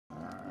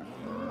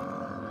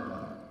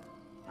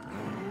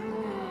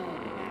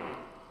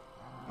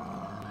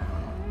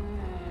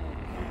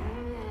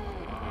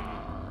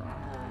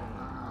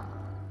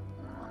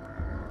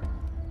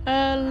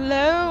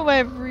Hello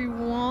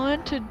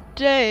everyone,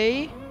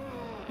 today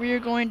we are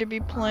going to be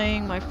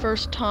playing my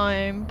first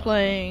time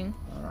playing,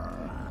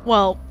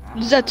 well,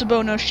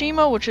 Zetsubou No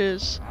Shima, which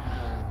is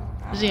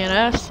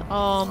ZNS.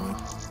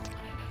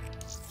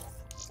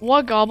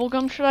 What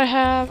gobblegum should I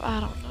have? I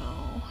don't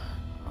know.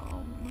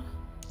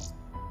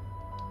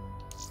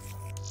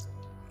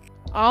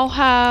 I'll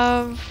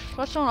have,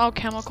 let's do an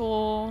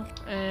alchemical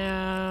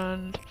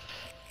and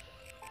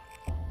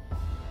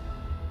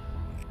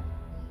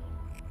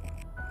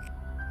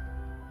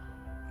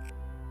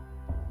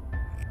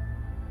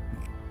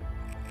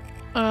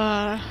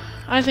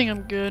I think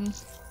I'm good.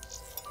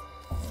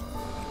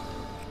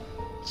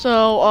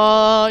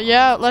 So,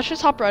 yeah, let's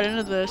just hop right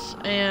into this.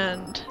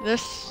 And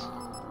this,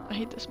 I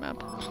hate this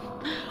map.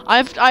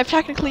 I've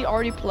technically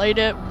already played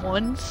it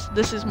once.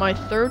 This is my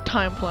third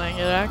time playing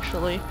it,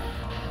 actually.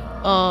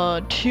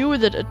 Two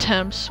of the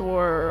attempts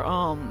were,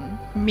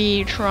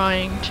 me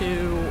trying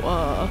to,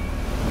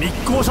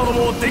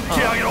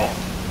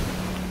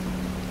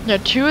 yeah,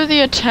 two of the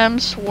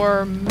attempts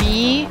were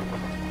me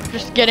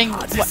just getting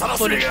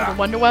footage for the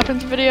Wonder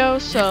Weapons video,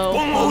 so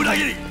we're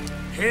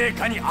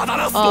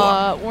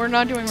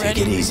not doing ready. Take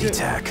it easy,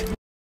 Tech.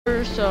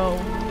 So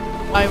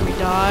why we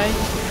die?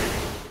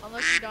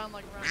 Unless you die in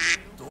like round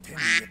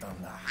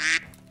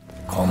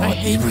 2. I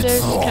hate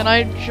this. Can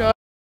I just?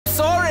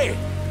 Sorry,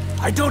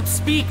 I don't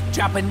speak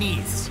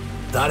Japanese.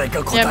 Yeah, me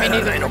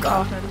neither. I'm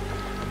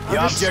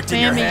just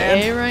spamming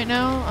A right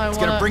now. It's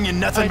gonna bring you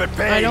nothing but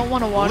pain. I don't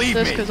want to watch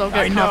this because I'll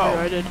get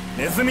copyrighted.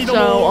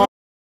 So.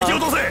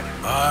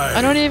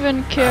 I don't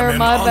even care,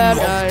 my bad,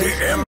 guys.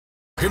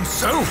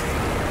 Himself.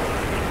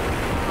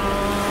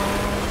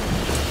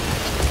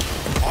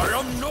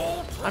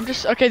 I'm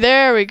just, okay,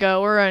 there we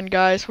go, we're in,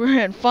 guys, we're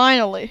in,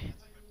 finally.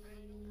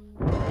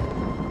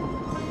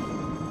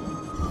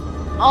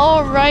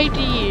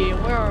 Alrighty,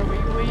 where are we?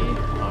 We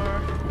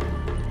are...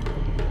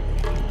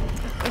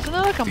 Isn't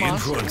that like a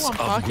monster? The influence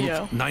of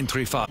Group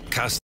 935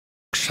 cast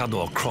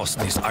shadow across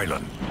this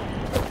island.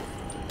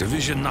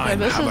 Division 9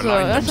 have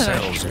aligned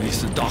themselves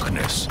with the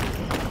darkness.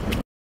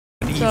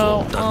 An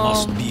evil that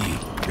must be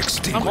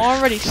extinguished. I'm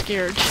already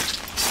scared.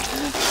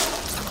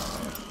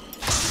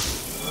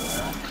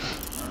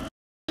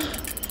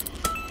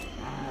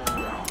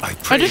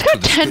 I just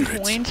got 10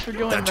 points for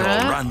doing that. Your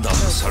random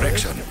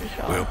selection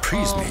will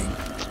please me.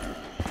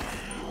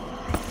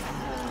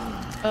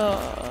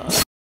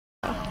 Got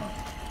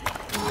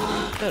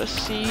a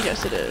C?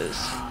 Yes it is.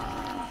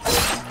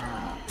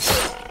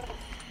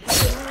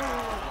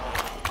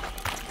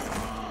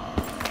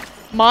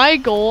 My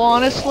goal,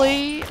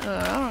 honestly,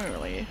 I don't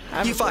really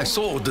have If I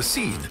sow the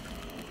seed,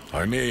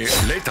 I may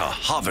later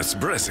harvest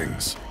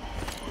blessings.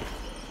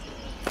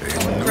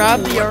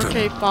 Grab the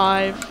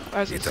RK5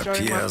 as it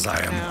appears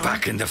I am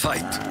back in the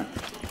fight.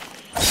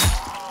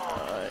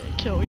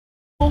 Kill you.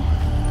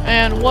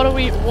 And what are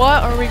we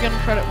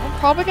gonna try to? We're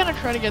probably gonna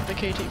try to get the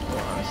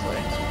KT4, honestly.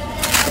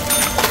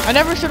 I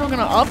never said we're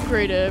gonna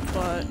upgrade it,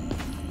 but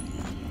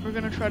we're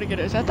gonna try to get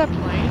it. Is that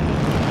plane?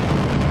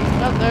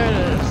 Oh, there it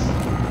is.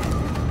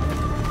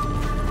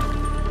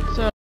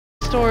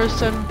 Store is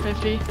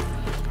 $7.50.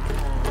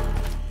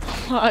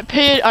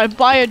 I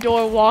buy a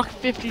door, walk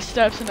 50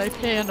 steps, and I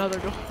pay another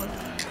door.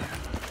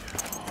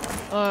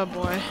 Oh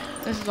boy,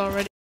 this is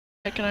already.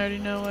 I can already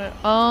know it.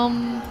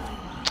 No.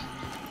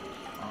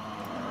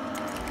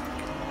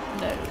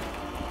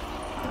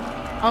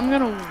 I'm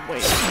gonna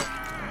wait.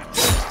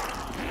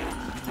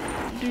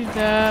 Do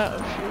that.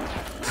 Oh shoot.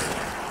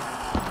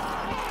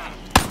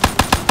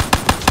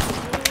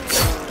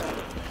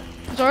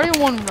 There's already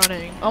one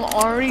running. I'm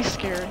already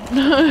scared.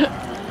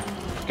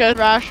 Because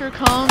Rasher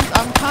comes,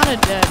 I'm kinda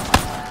dead.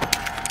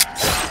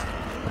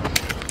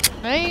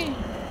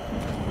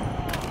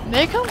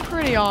 They come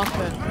pretty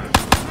often.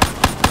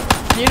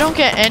 You don't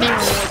get any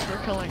rewards for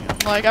killing them.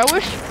 Like, I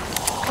wish,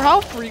 for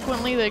how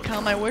frequently they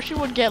come, I wish you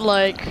would get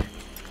like,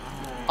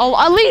 oh,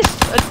 at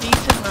least a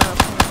decent amount of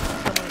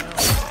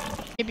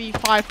points. Maybe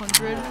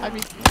 500.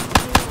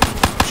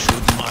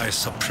 Should my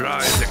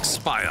supplies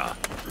expire,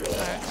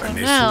 alright, so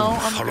now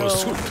I'm gonna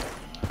go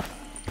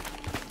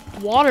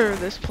water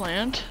this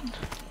plant.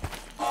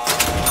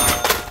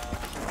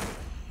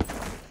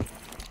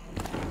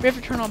 We have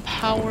to turn on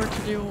power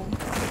to do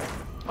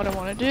what I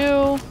want to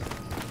do.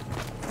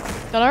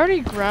 Did I already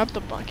grab the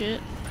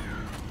bucket?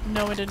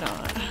 No, I did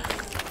not.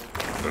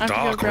 The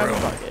dark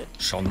realm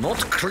shall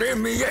not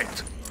claim me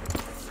yet.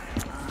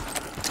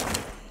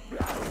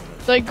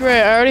 It's like,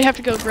 great, I already have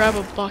to go grab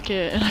a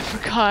bucket, and I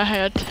forgot I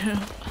had to.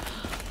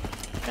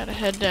 Gotta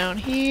head down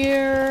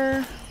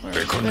here.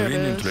 They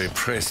conveniently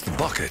pressed the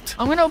bucket.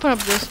 I'm gonna open up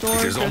this door.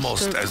 It is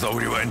almost as though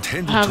we were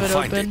intended to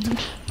find it.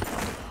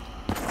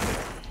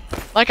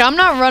 Like, I'm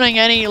not running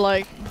any,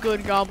 like,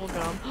 good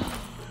gobblegum.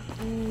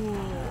 Ooh.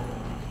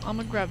 I'm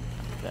gonna grab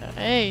that.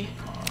 Hey.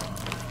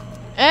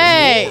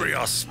 Hey!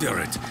 Warrior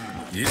spirit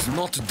is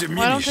not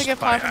diminished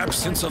by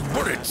absence of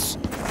bullets.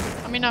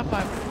 I mean, not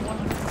 500.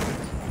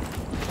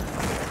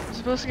 100. I'm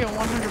supposed to get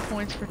 100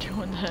 points for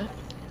doing that.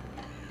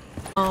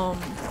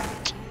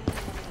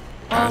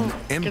 An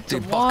get empty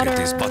some water.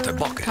 bucket is but a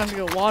bucket. Time to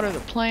go water the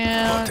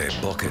plant. But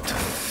a bucket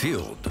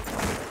filled.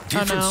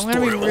 I know, I'm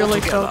gonna be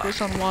really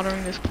focused on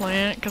watering this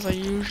plant because I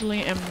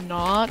usually am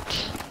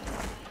not.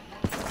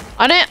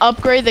 I didn't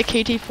upgrade the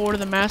KT4 to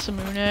the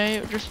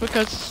Masamune just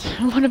because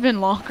it would have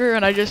been longer,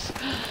 and I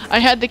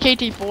had the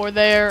KT4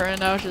 there,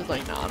 and I was just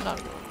like, no, I'm not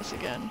doing this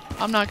again.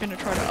 I'm not gonna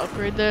try to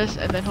upgrade this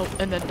and then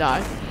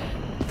die.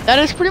 That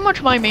is pretty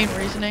much my main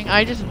reasoning.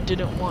 I just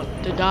didn't want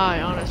to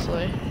die,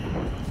 honestly.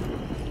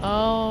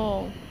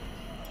 Oh.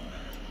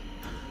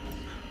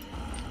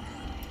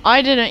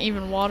 I didn't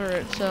even water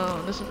it,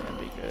 so this is gonna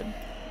be good.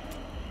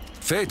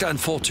 Fate and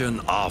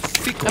fortune are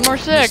fickle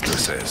MR6.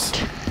 mistresses.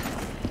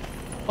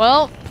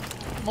 Well,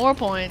 more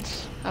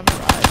points have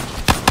arrived.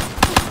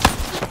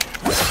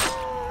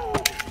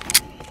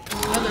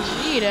 Another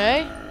seed,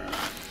 eh?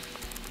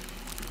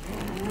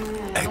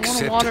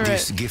 Accept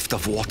this gift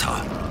of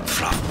water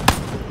from.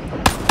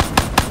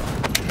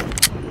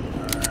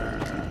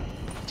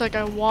 It's like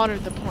I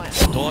watered the plant.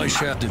 Though I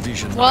share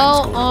Division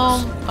Well,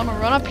 9's goals, I'm gonna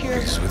run up here,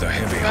 it's with a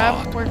heavy grab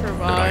heart quick that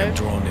I am revive.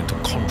 drawn into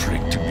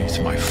conflict to meet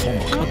my former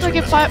I don't think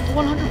I countrymen. get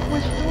 100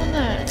 points for doing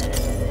that.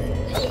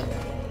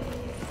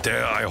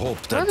 There, I hope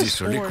What are that the this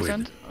spores? liquid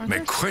Aren't may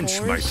there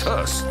quench my spores?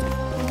 thirst.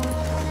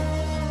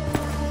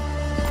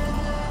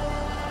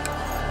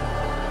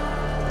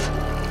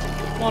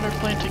 Water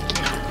plant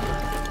again.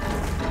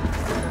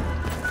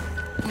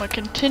 I'm gonna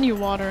continue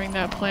watering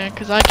that plant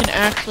because I can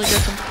actually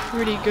get some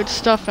pretty good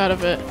stuff out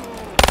of it.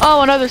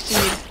 Oh, another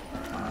seed.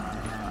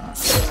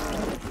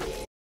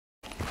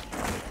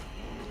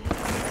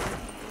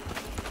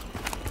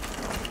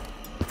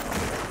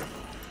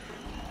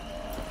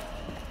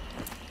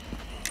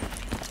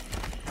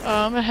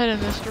 I'm gonna head in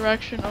this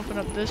direction, open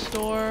up this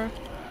door.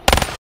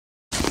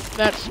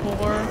 That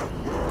spore.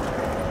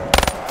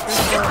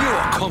 You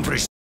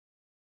accomplished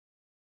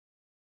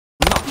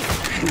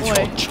nothing with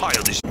Boy. your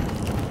childish.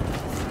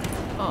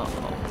 Oh,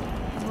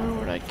 where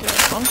would I go?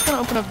 I'm just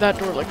gonna open up that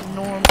door like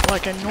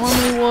I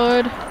normally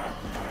would.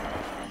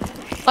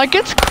 Like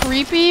it's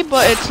creepy,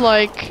 but it's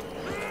like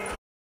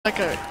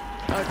a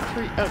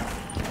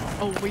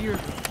weird.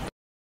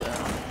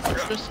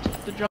 It's just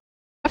the jungle.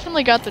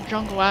 Definitely got the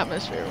jungle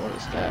atmosphere. What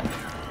is that?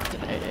 It's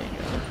an 8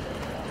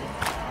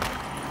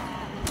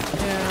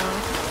 Yeah.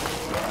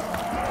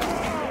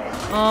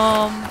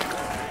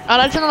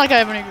 I don't like I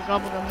have any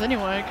gobblegums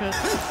anyway, cause.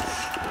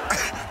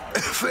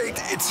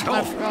 Fate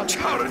itself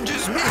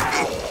challenges me.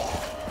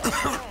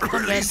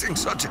 Releasing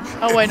such a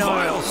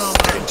vile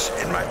stench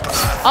in my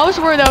path. I was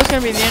worried that was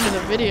gonna be the end of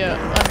the video. I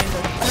mean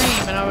the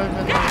stream, and I would have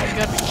been like, you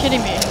gotta be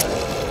kidding me.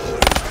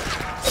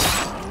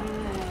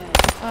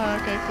 Oh,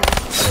 okay, cool.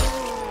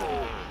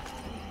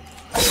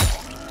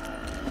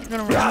 You're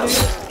gonna run,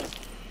 dude?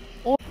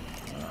 Oh.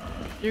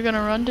 You're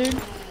gonna run, dude?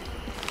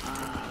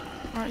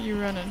 Aren't you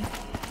running?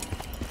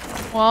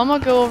 Well, I'm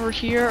gonna go over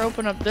here,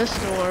 open up this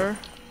door.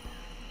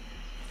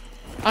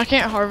 I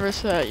can't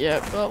harvest that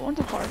yet, but once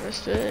I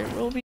harvest it, it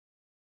will be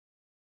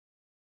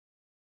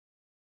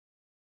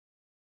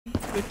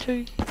good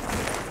too.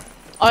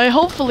 I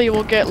hopefully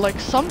will get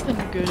like something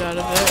good out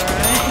of it,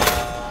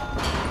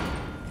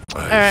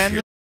 alright? Alright,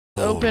 I'm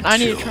open. I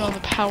need to turn on the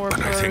power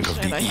first, I think of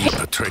and the I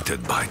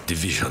perpetrated by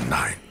Division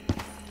 9.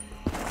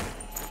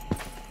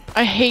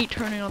 I hate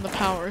turning on the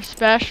power,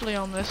 especially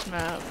on this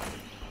map.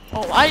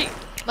 Oh,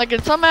 like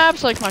in some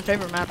maps, like my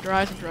favorite map,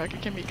 Dries and Direct,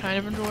 it can be kind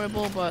of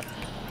enjoyable, but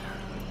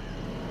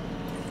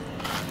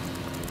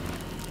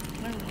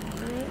can I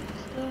water it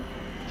still?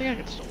 I think I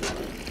can still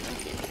water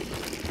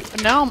it.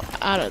 But now I'm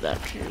out of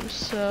that juice,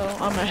 so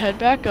I'm gonna head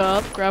back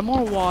up, grab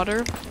more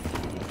water.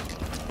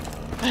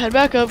 Head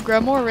back up,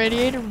 grab more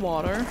radiated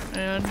water,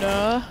 and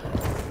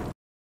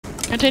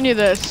continue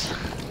this.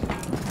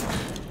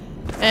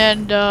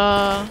 And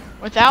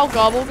without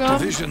Gobblegum,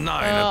 Division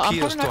 9 I'm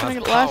appears probably not to gonna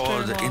have get last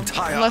powered very the long.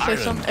 entire Unless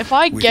island if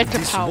I with get to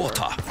this power,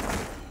 water.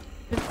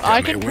 if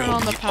I can may turn well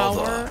on the be power,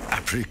 other I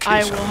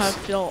applications. will have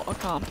feel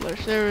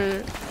accomplished.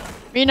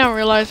 Me not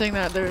realizing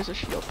that there is a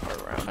shield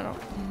part around. I don't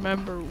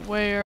remember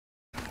where.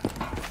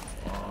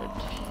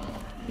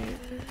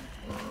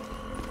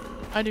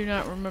 I do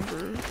not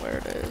remember where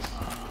it is.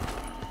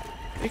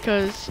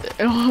 Because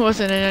it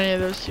wasn't in any of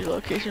those two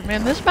locations.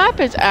 Man, this map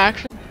is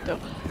actually though.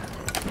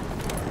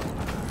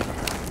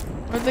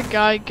 Where'd the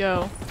guy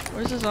go?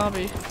 Where's the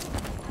zombie?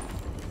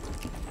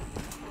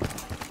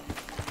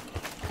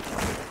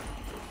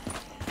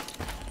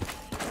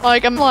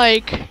 Like I'm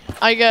like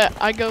I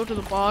go to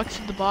the box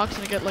and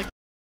I get like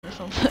or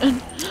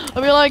something.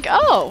 I'll be like,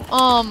 oh,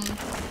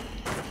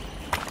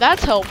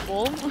 that's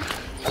helpful.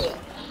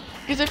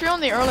 Because if you're on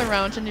the early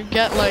rounds and you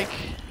get like,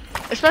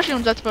 especially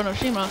on Zetsubou No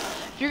Shima,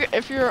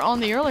 if you're on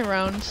the early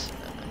rounds,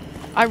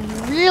 I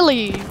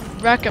really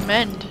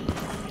recommend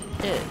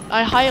it.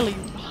 I highly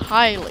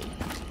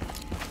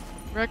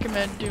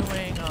recommend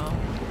doing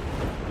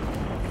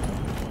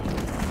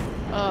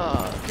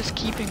just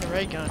keeping the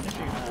ray gun if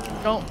you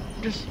don't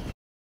just.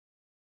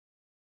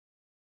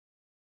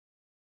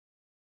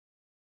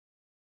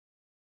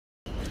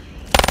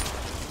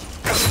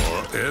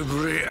 For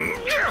every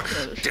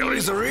Look! There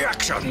is a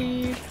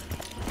reaction!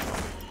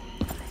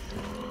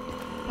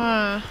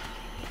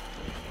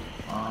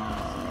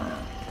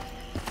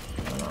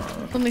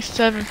 It's only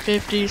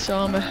 7:50, so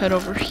I'm gonna head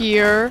over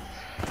here.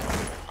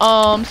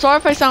 Sorry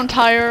if I sound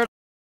tired.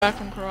 I'm back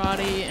from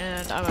karate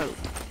and I'm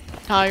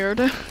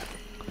tired.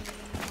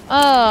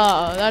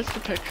 That's the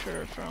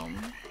picture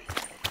from.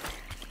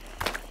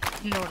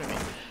 You know what I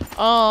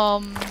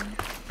mean.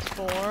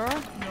 4.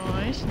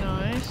 Nice,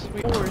 nice.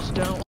 We always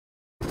don't.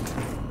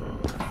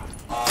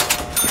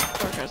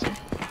 Sarcasm.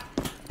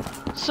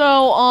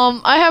 So,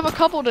 I have a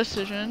couple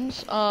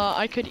decisions.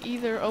 I could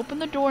either open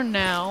the door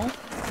now.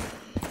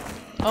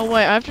 Oh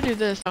wait, I have to do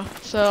this.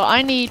 So,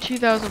 I need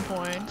 2,000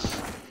 points.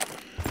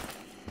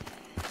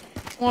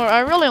 Well,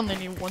 I really only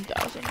need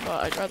 1,000,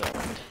 but I'd rather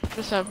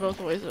just have both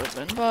ways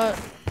open, but...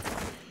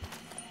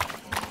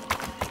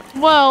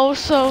 Well,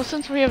 so,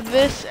 since we have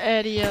this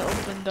area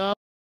opened up,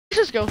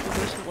 let's just go through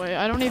this way.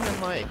 I don't even,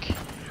 like,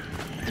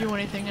 do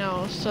anything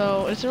else.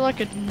 So, is there, like,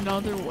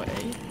 another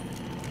way?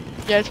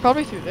 Yeah, it's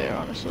probably through there,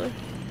 honestly.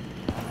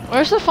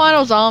 Where's the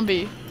final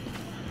zombie?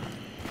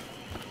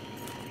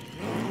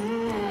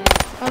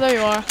 Oh, there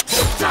you are.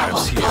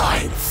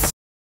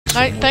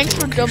 Thanks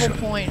for double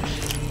points.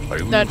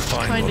 That's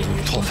kind of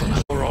useful.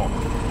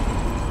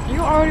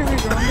 You already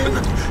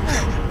regrounded?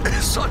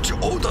 Such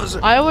odors.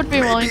 I would be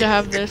willing to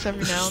have this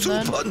every now and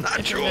then,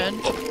 if you're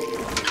meant.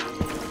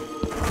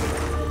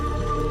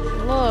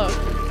 Look,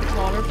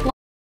 water plant.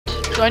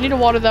 So I need to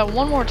water that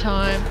one more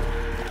time.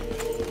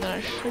 Then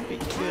I should be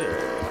good.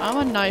 I'm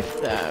gonna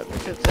knife that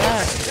because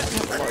that has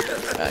a large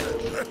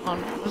effect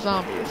on the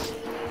zombies.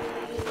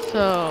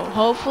 So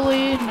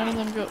hopefully none of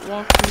them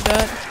walk through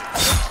that.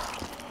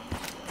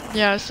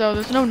 Yeah, so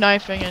there's no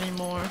knifing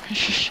anymore. It's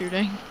just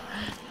shooting.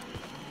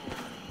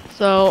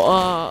 So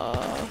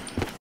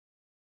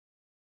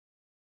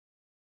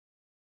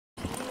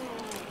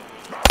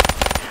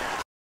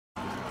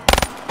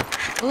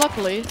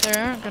luckily they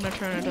aren't gonna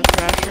turn into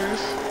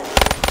thrashers.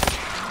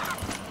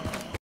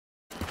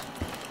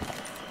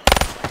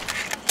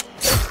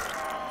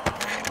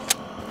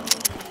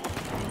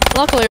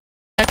 Luckily,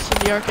 next to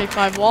the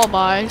RK5 wall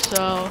by,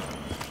 so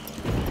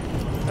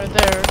right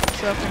there.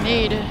 So if we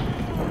need it,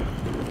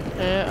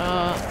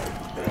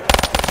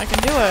 I can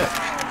do it.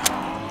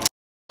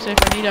 So if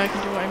I need it, I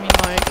can do it. I mean,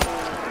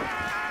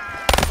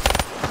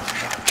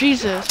 like,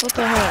 Jesus, what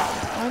the heck?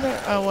 Are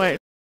there? Oh wait,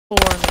 4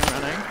 and they're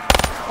running.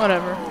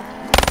 Whatever.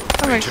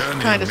 That makes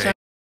kind of sense.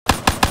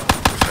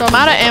 So I'm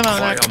out of ammo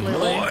now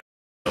completely.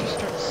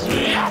 Start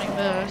spamming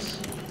this.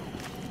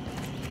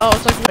 Oh,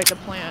 it's like a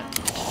plant.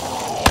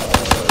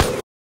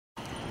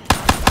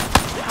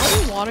 How do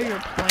you water your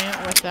plant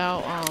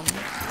without,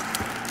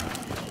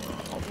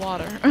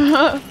 water?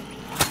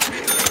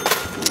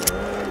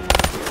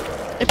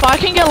 If I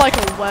can get, like,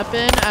 a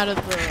weapon out of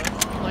the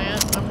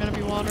plant, I'm gonna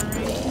be watering.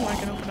 Ooh, I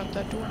can open up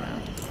that door now.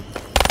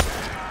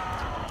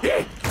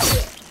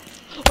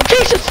 Oh,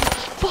 Jesus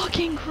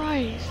fucking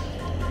Christ!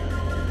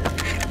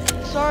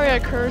 Sorry I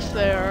cursed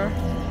there.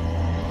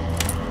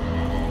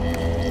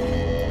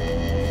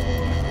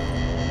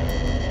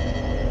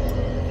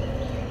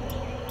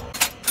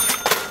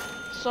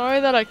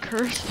 Sorry that I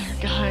cursed there,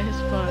 guys,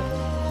 but...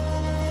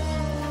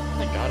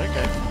 Thank God,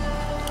 okay.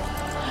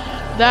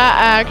 That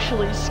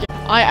actually scared...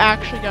 I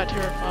actually got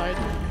terrified.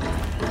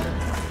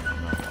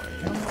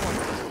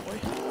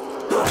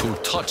 To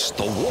touch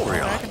the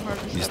warrior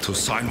is to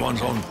sign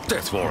one's own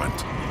death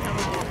warrant.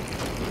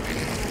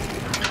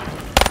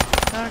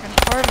 Now I can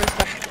harvest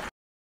that.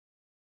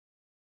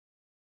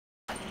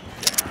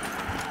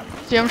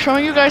 See, I'm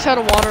showing you guys how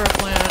to water a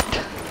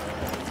plant.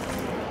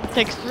 It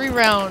takes 3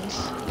 rounds.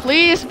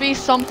 Please be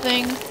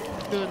something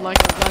good, like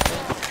a weapon.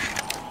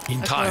 In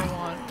That's time, what I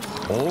want.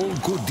 all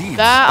good deeds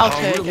That I'll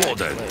are take,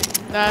 rewarded.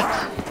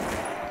 actually.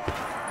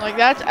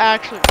 That's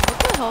actually... What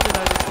the hell did I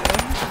just do?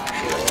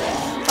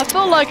 I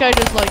felt like I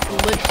just, like,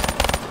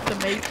 glitched the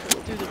matrix,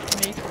 through the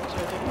matrix right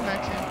there. Come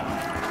back here.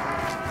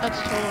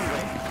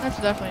 That's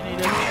definitely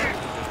needed.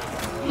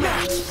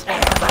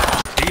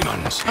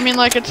 Demons. I mean,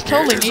 like, it's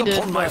totally needed,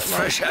 upon my but,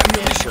 fresh like,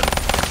 ammunition.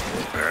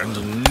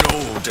 And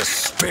no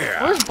despair.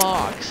 Where's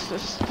Box?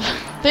 Just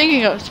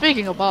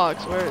speaking of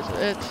Box, where is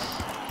it? It's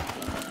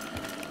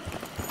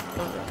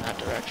over in that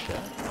direction.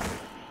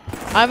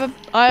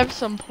 I have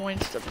some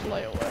points to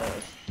play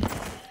with.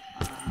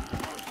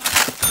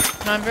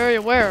 And I'm very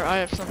aware I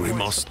have some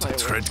points to play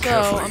with.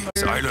 So I'm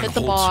gonna hit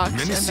the box and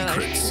then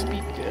I should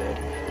be good.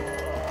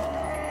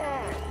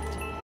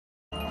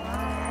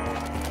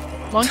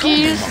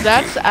 Monkeys,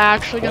 that's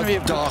actually gonna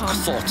become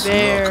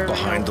very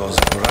behind those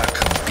black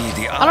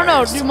beady eyes. I don't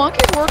know, do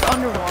monkeys work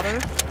underwater?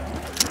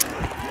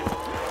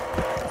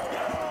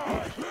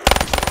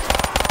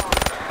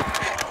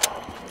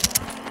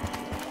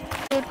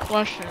 Good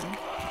question.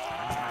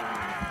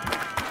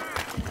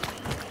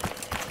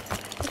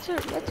 That's a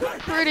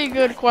pretty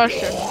good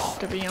question,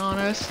 to be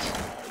honest.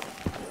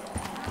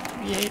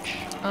 BH.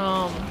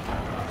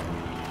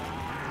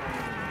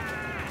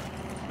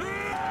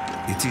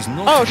 It is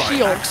not Oh, by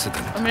shield.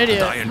 accident I'm an idiot.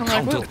 that I I'm like,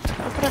 encountered what?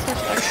 How could I press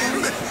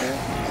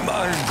X1?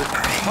 Mind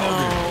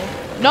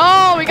crowded.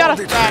 No, we gotta I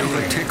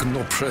thrash. take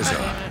no pleasure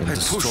in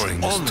destroying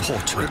this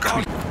torture. Well,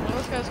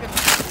 this guy's gonna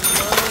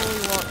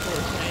slowly walk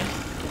towards me.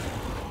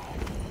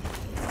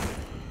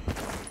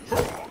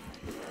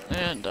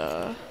 And,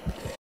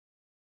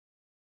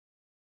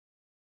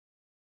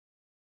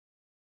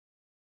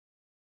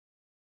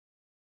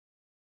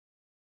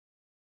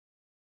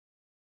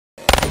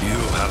 You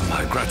have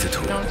my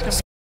gratitude. no one's coming.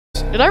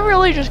 Did I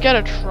really just get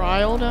a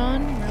trial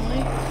done?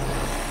 Really?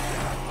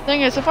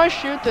 Thing is, if I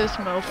shoot this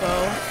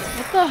mofo,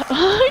 what the?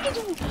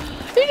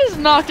 he just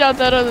knocked out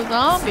that other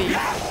zombie. You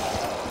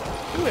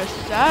a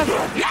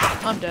savage.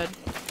 I'm dead.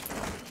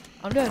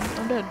 I'm dead.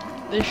 I'm dead.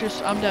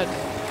 I'm dead.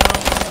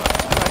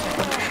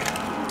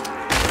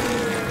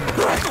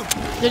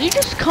 Did he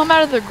just come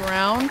out of the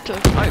ground to?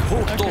 I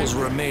hope those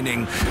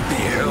remaining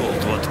beheld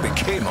what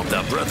became of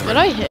their brethren. Did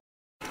I hit?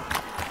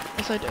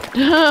 Yes, I did.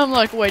 I'm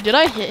like, wait, did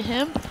I hit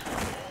him?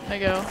 I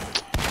go. I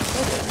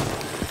did.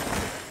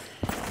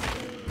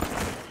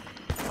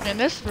 Man,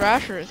 this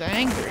Thrasher is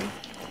angry.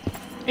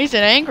 He's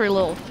an angry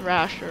little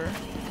Thrasher.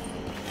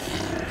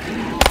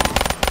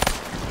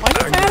 Why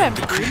are you mad at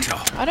me?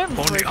 I didn't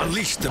break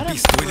unleash the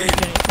beast break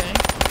within. anything.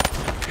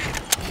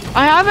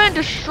 I haven't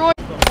destroyed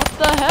them. What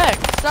the heck?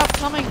 Stop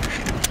coming.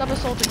 Stop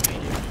assaulting me.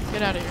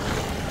 Get out of here.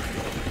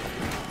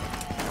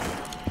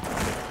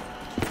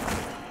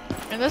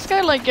 And this guy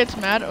like gets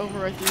mad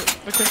over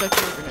because I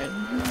threw a grenade.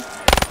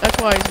 That's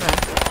why he's mad.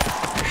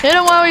 Hit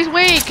him while he's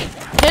weak!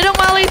 Hit him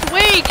while he's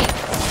weak!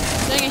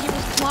 Dang it, he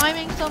was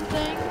climbing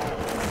something.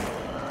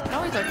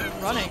 Now he's like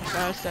running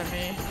fast at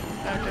me.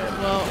 Okay,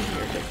 well,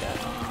 here, take that.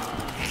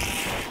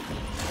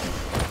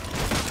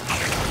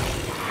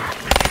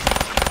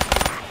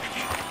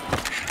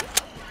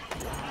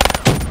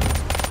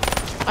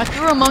 I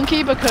threw a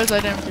monkey because I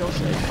didn't feel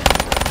safe.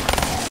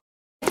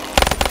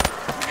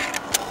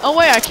 Oh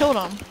wait, I killed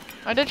him.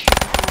 I did shoot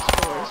the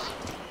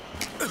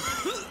 3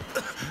 spores.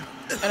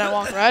 And I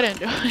walked right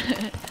into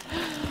it.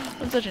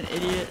 I'm such an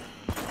idiot.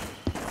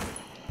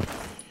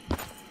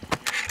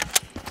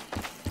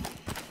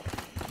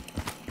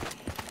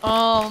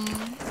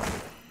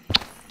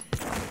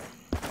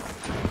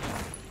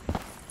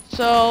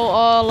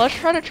 So, let's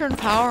try to turn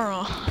power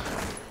on.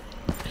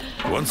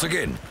 Once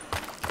again,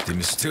 the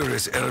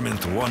mysterious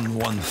element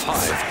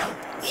 115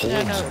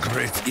 holds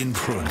great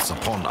influence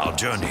upon our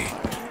journey.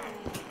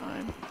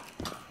 Fine.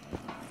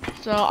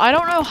 So, I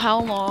don't know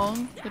how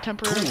long the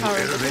temporary power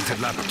is. Elevated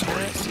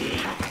laboratories,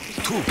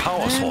 2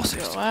 power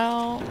sources. Go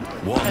out.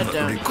 One Head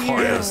down here.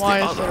 requires the Why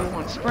is other.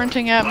 everyone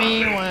sprinting at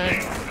me when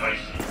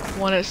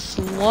one is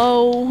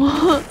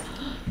slow?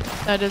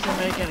 That doesn't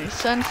make any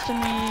sense to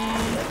me.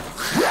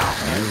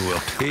 You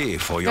will pay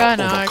for your Yeah,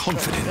 no, I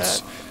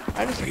overconfidence.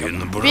 I just In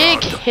took a blood.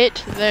 big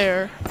hit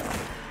there.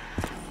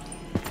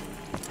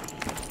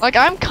 Like,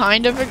 I'm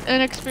kind of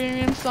an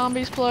experienced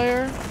zombies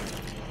player,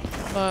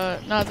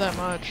 but not that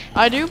much.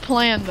 I do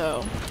plan,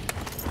 though.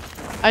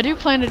 I do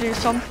plan to do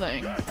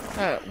something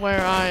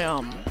where I,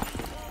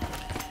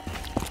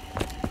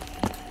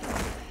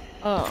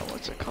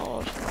 what's it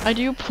called? I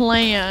do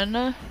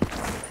plan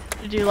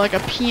to do like a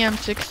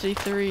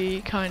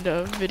PM63 kind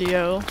of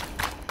video.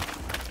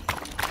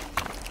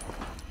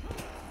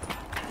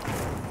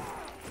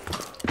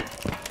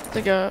 It's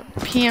like a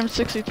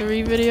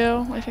PM63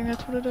 video, I think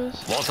that's what it is.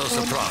 Water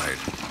supplied.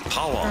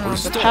 Power Turn on the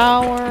restored.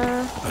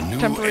 power. A new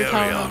Temporary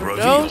power area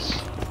overdose.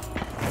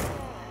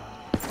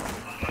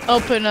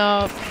 Open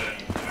up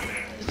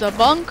the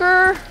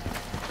bunker.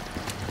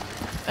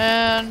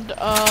 And, We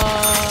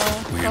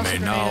toss a may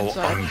grenade now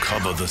inside.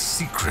 uncover the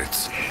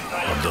secrets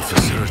of the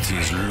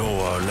facility's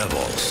lower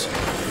levels.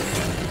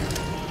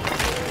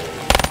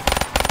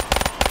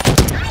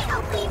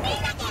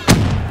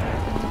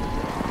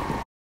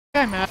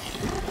 I'm mad.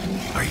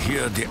 I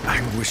hear the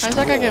anguished I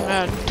think I get roar.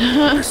 mad.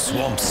 The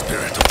swamp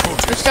spirit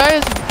approaches. This guy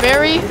is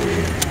very...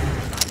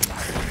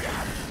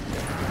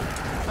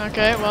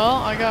 Okay, well,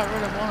 I got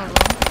rid of one of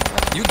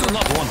them. You do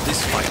not want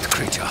this fight,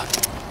 creature.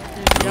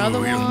 The You other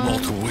will one...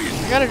 not win.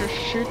 I gotta just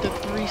shoot the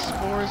 3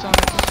 spores on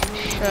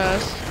his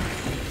chest.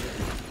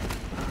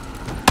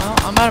 Well,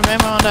 I'm out of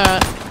ammo on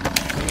that.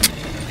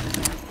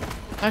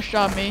 Nice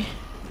job, me.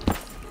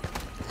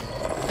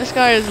 This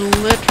guy is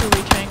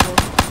literally tangled.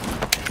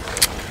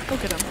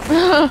 Look at him.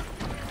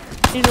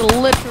 He's a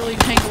literally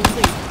tangled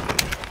thief.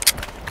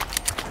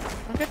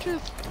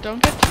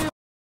 Don't get too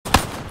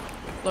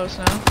close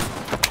now.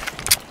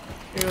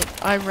 Dude,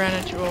 I ran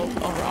into a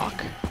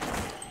rock.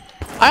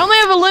 I only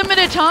have a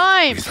limited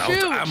time! Without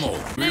Shoot! ammo,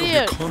 will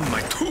Idiot! become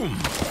my tomb.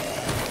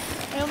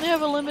 I only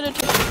have a limited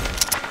time.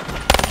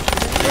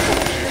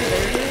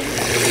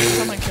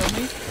 Come and kill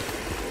me.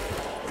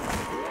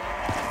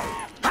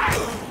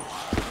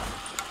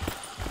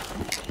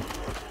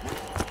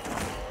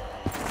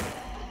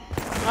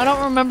 I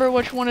don't remember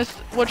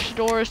which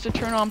door is to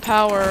turn on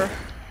power.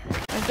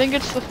 I think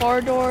it's the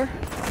far door.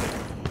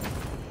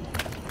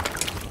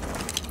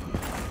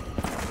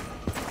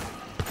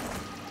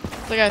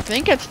 Like, I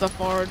think it's the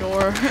far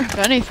door, if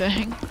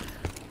anything.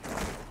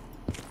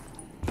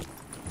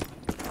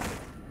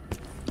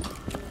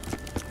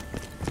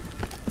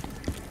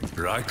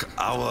 Like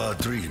our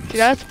dreams. See,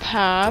 that's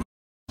Pap.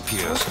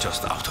 Appears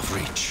just out of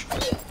reach.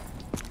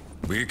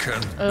 We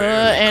can And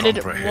barely it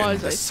comprehend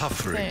was, the I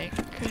suffering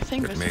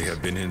think that may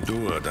have been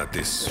endured at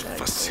this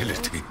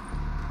facility.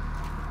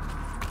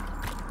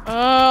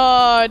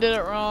 Oh, I did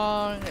it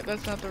wrong.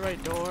 That's not the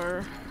right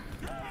door.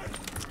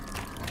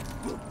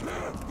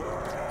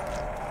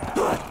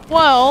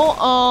 Well,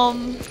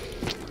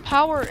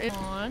 power is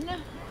on.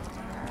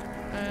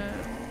 And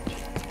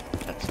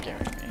that's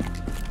scaring me.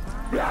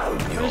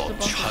 Your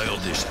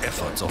childish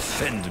efforts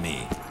offend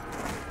me.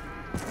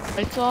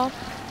 Lights off.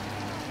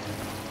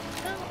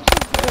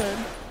 Oh, good.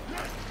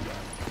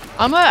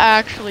 I'm gonna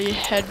actually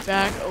head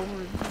back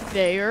over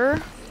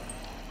there.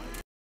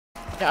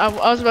 Yeah,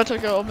 I was about to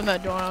go open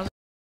that door. And I was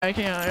like,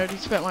 I can't. I already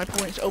spent my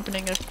points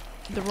opening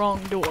the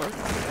wrong door.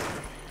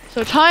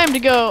 So time to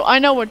go. I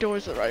know what door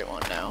is the right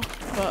one now,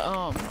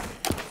 but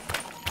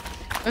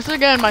this is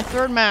again my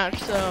third match,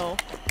 so.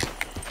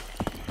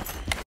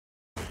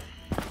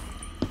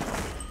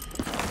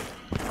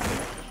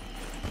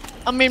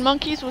 I mean,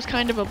 monkeys was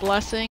kind of a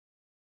blessing.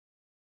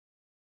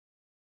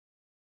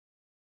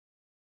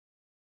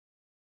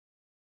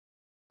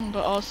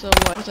 But also,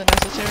 what wasn't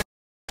necessary.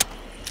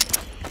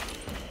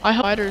 I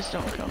hope spiders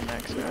don't come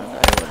next round. I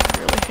would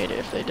really hate it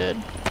if they did.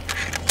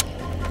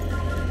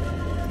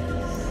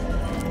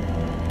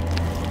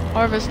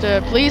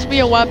 Harvested, please be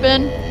a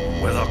weapon.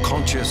 Whether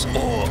conscious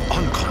or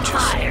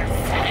unconscious,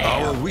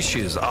 our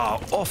wishes are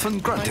often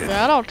Like granted.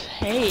 that, I'll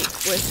take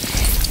with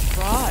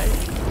pride.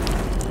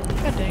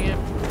 God dang it.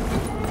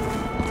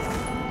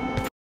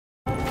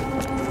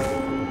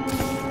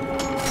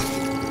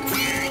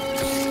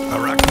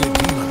 Arachnid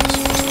demons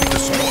must be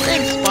destroyed.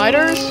 Thanks,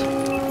 spiders.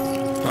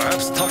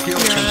 Perhaps Takeo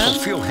Yeah, can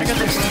fulfill I his got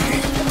the destiny,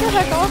 Get the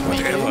heck off me,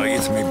 whatever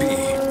dude. it may be.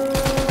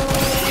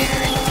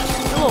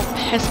 You little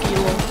pesky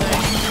little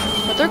thing.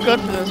 But they're good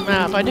for this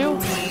map. I do.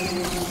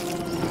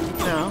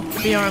 No,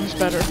 B-arm's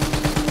better.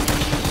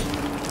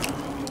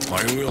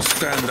 I will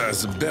stand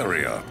as a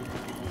barrier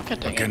God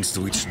dang it. against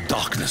which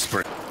darkness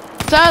breaks.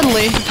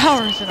 Sadly, the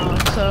power isn't on,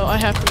 so I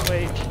have to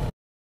wait.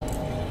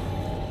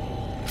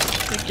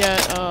 To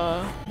get,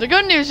 The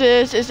good news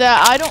is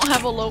that I don't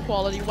have a low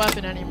quality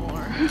weapon anymore.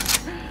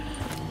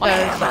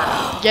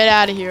 Get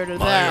out of here to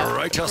that. My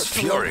righteous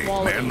to low fury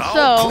quality. may now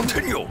So,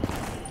 continue.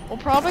 we're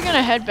probably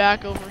gonna head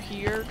back over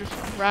here, just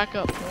rack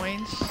up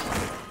points.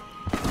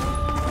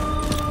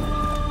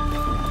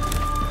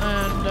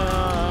 And,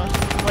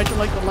 wait till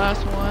like the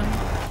last one.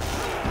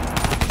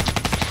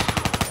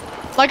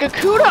 Like a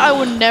Kuda, I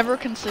would never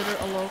consider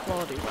a low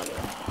quality weapon.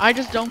 I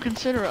just don't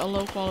consider it a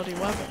low quality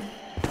weapon.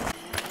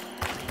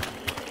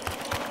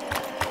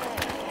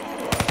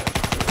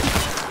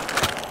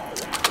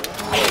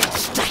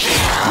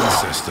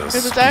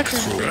 Because it's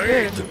actually pretty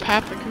good if you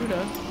pap the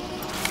Kuda.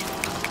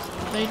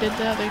 They did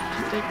that, they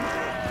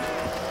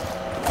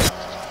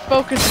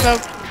focused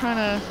about trying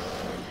to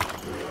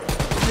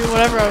do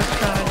whatever I was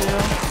trying to do.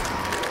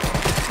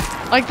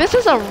 Like, this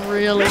is a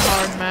really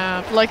hard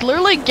map. Like,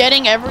 literally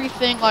getting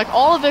everything, like,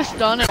 all of this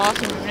done in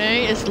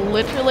Masamune is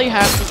literally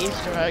half the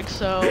Easter egg,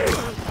 so...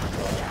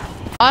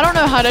 I don't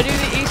know how to do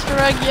the Easter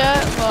egg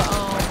yet, but,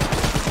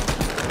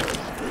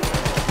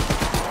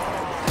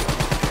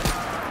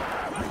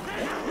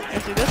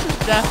 see, this is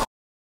definitely...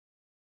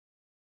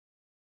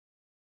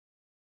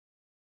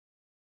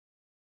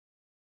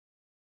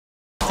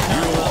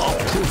 You are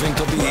proving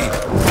to be...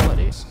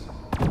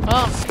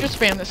 just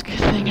spam this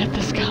thing at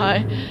this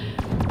guy.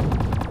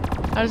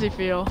 How does he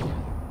feel?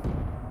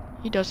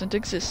 He doesn't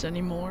exist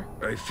anymore.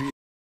 I feel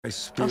my How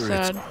spirit.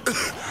 sad.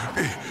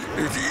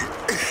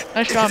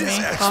 Nice job,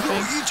 me.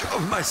 Coughing. Each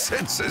of my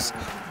senses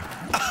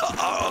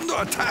are under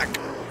attack.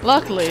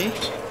 Luckily,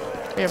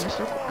 yeah,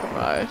 Mr. Quark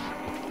Revive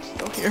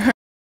still here.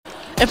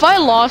 If I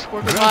lost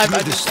Quark Revive, Grant me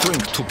I'd the be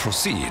strength to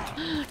proceed.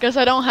 Guess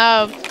I don't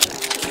have...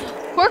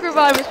 Quark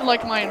Revive is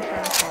like my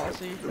insurance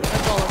policy.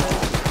 That's all it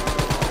is.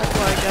 That's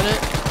why I get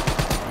it.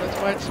 That's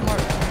why it's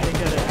smart for me to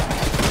get it.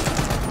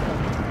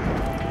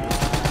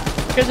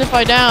 Because if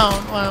I down,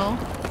 well...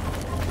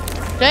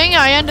 Dang it,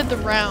 I ended the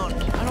round.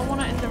 I don't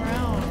want to end the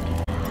round.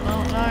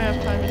 Well, now I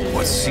have time to do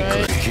What this,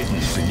 secret right? hidden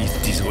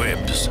beneath these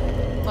webs?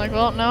 Like,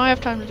 well, now I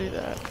have time to do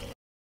that.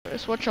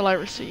 So what shall I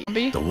receive?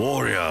 The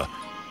warrior.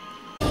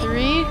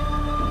 3?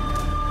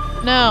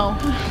 No.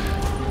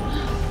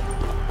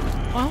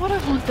 Why would I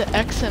want the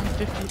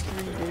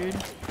XM53, dude?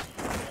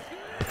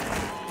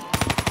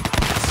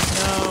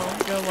 No,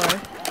 go away.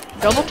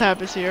 Double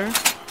tap is here.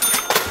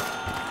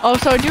 Oh,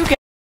 so I do get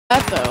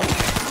that though.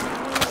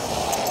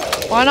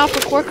 Why not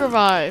for Quark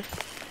Revive?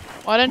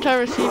 Why didn't I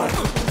receive Quark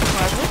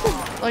Revive? This is,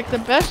 like, the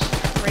best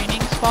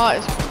training spot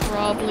is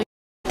probably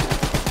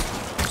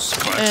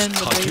in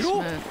the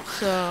basement,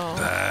 so...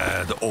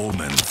 Bad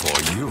omen for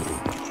you.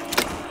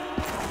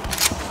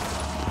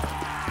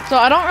 So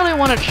I don't really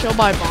want to chill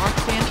by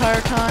box the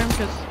entire time,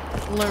 because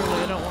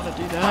literally I don't want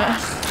to do that.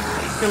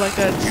 I feel like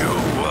that's You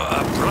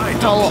were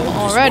bright hell upon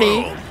this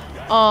already. world.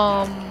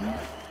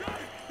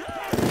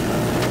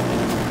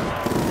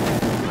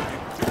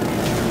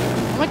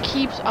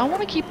 I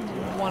want to keep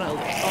one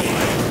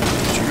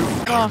alive.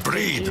 Oh,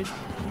 breed. dude.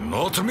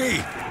 Not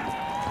me.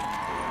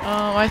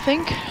 I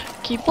think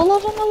keep all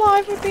of them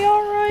alive would be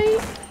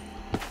alright.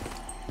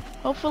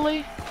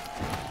 Hopefully.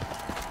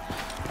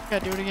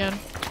 Gotta do it again.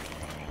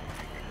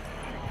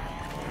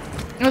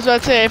 I was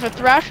about to say, if a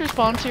Thrasher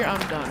spawns here,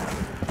 I'm done.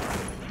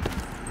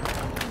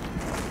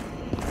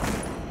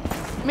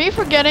 Me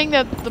forgetting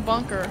that the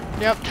bunker.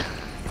 Yep.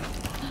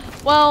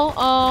 Well,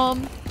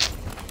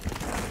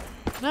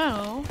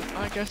 now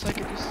I guess I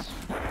could just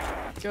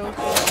go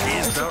for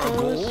it. Is there a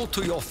goal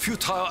to your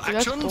futile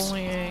That's actions?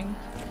 bullying.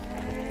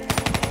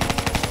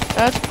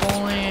 That's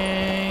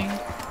bullying.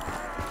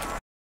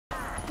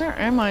 Where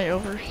am I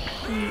over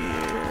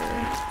here?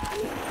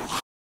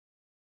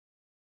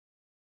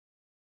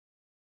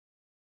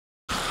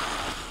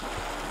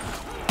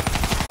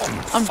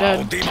 I'm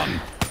dead. Demon.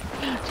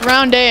 It's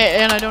round 8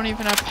 and I don't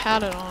even have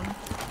padded on.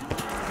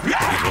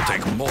 It will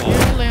take more.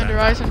 Lander,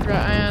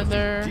 and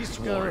there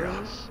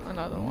goes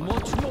another one.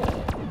 Much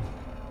more.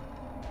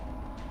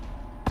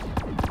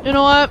 You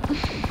know what?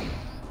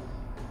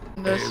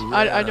 This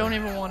I don't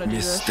even want to do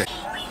this.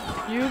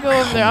 You go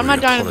over there. I'm not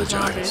dying to the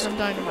zombies. I'm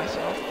dying to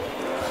myself.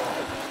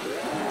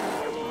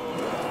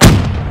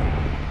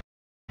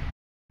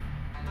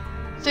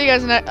 See you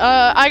guys next.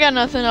 I got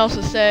nothing else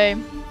to say.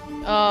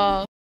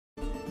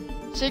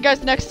 See you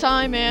guys next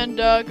time, and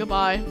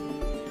goodbye.